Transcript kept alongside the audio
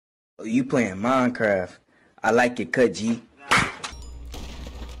Oh, you playing Minecraft? I like it, cut G.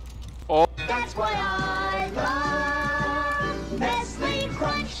 Oh. That's what I love. Nestle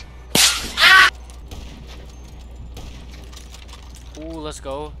Crunch. Ooh, let's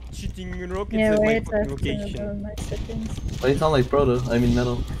go. Cheating rockets Yeah, at my wait, I fucking have to location. go my settings. Why you sound like Proto? I mean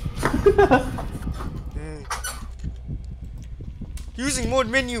Metal. Using mode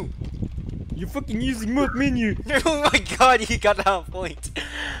menu. You fucking using mode menu. Oh my god, you got that point.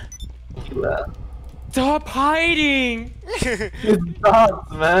 Stop hiding. It's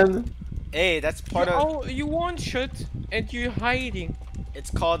dogs, man. Hey, that's part of. Oh, you one shot and you're hiding. It's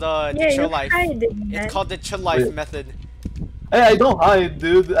called Yeah, the chill you're life. hiding, man. It's called the chill life Wait. method. Hey, I don't hide,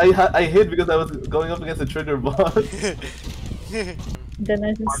 dude. I hid because I was going up against a trigger boss. Then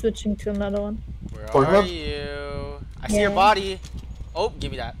I'm switching to another one. Where Pornhub? are you? I see your Yeah. body. Oh,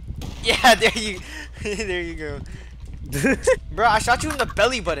 give me that. Yeah, there you, there you go. Bro, I shot you in the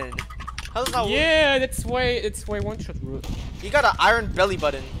belly button. How does that work? Yeah, that's why one shot rule. You got an iron belly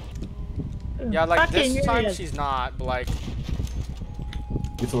button. Yeah, like Fucking this time idiot. she's not, but like.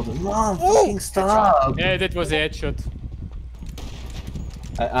 You told him, Mom, fucking stop. Yeah, that was a headshot.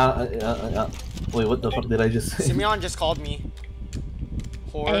 Wait, what the fuck did I just say? Simeon just called me.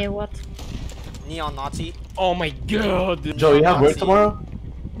 Whore. Hey, what? Neon Nazi. Oh my god. Joe, you have work Nazi. tomorrow?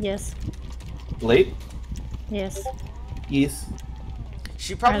 Yes. Late? Yes. Yes.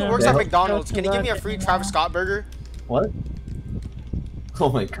 She probably I works don't at know. McDonald's. Go Can to you give me a work free anymore. Travis Scott burger? What? Oh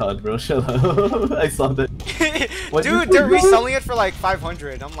my god, bro, shut up. I saw that. What Dude, you they're doing? reselling it for like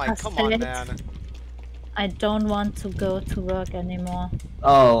 500. I'm like, I come on, said- man. I don't want to go to work anymore.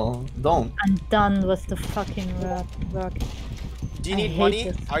 Oh, don't. I'm done with the fucking work. Do you I need hate money?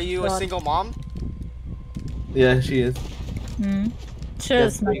 this Are you a job. single mom? Yeah, she is. Hmm? She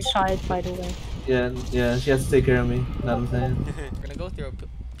Yes, is my please. child, by the way. Yeah, she has to take care of me. You know what I'm saying? We're gonna go through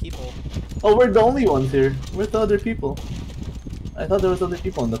people. Oh, we're the only ones here. Where's the other people? I thought there was other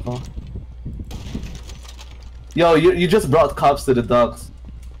people on the call. Yo, you just brought cops to the docks.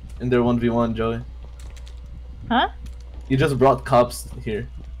 In their 1v1, Joey. Huh? You just brought cops here.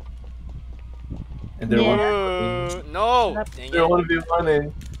 And they're Yeah. No! Yep. Dang they're it.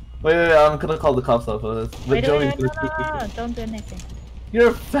 1v1ing. Wait, I'm gonna call the cops off of this. But Wait, Joey's wait, no, gonna no, no, no, don't do anything. You're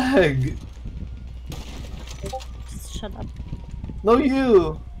a fag! Just shut up. No,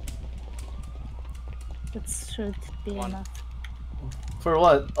 you! That should be One. enough. For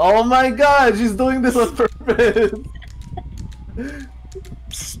what? Oh my god, she's doing this on purpose!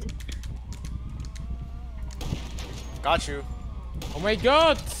 Got you. Oh my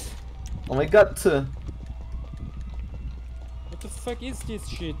god. Oh my god. What the fuck is this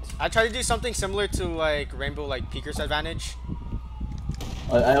shit? I tried to do something similar to like Rainbow like Peeker's advantage.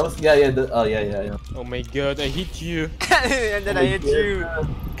 I was, yeah, oh yeah. Oh my god, I hit you. And then I hit you.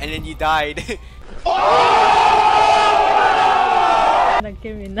 And then you died. Now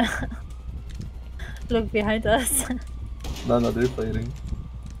give me now. Look behind us. No, they're fighting.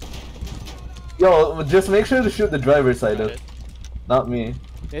 Yo, just make sure to shoot the driver's side up. Not me.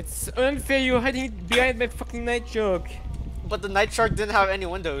 It's unfair, you're hiding behind my fucking night joke. But the Night Shark didn't have any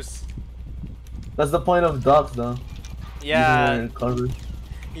windows. That's the point of docks, though. Yeah. Using their cover.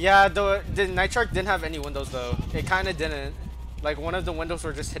 Yeah, the Night Shark didn't have any windows though. It kinda didn't. Like one of the windows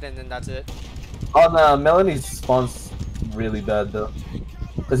were just hidden and that's it. On Melanie spawns really bad though.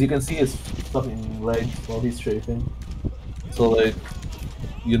 Because you can see his fucking legs while he's strafing. So like,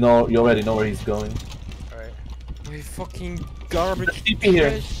 you already know where he's going. Alright. My fucking garbage. TP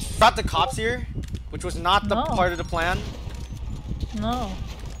here. trash. Brought the cops here, which was not the No. part of the plan. No.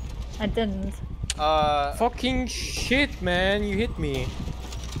 I didn't. Fucking shit, man, you hit me.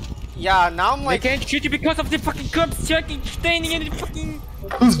 Yeah, now I'm I like, can't shoot you because of the fucking cops checking, standing in the fucking.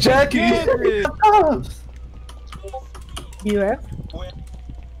 Who's Jackie? Yeah. You have?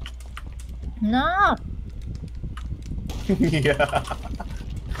 No! Yeah.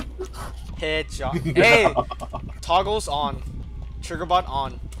 headshot. Hey, toggles on, trigger bot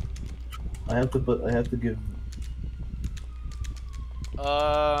on. I have to give.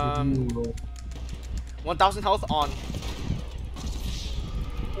 1000 health on.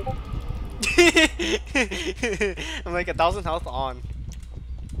 I'm like 1000 health on.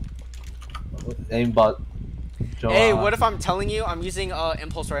 Aimbot. Hey, what if I'm telling you I'm using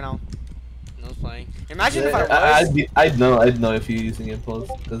impulse right now? No one's playing. Imagine if I was. I'd know if you're using impulse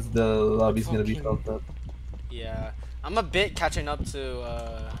because the lobby's gonna be fucked up. Yeah, I'm a bit catching up to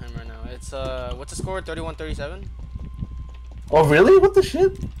him right now. It's what's the score? 31-37. Oh really? What the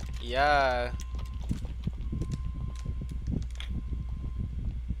shit? Yeah.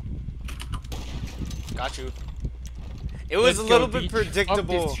 Got you. It was Let's a little go, bit Beach.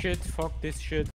 predictable. Fuck this shit.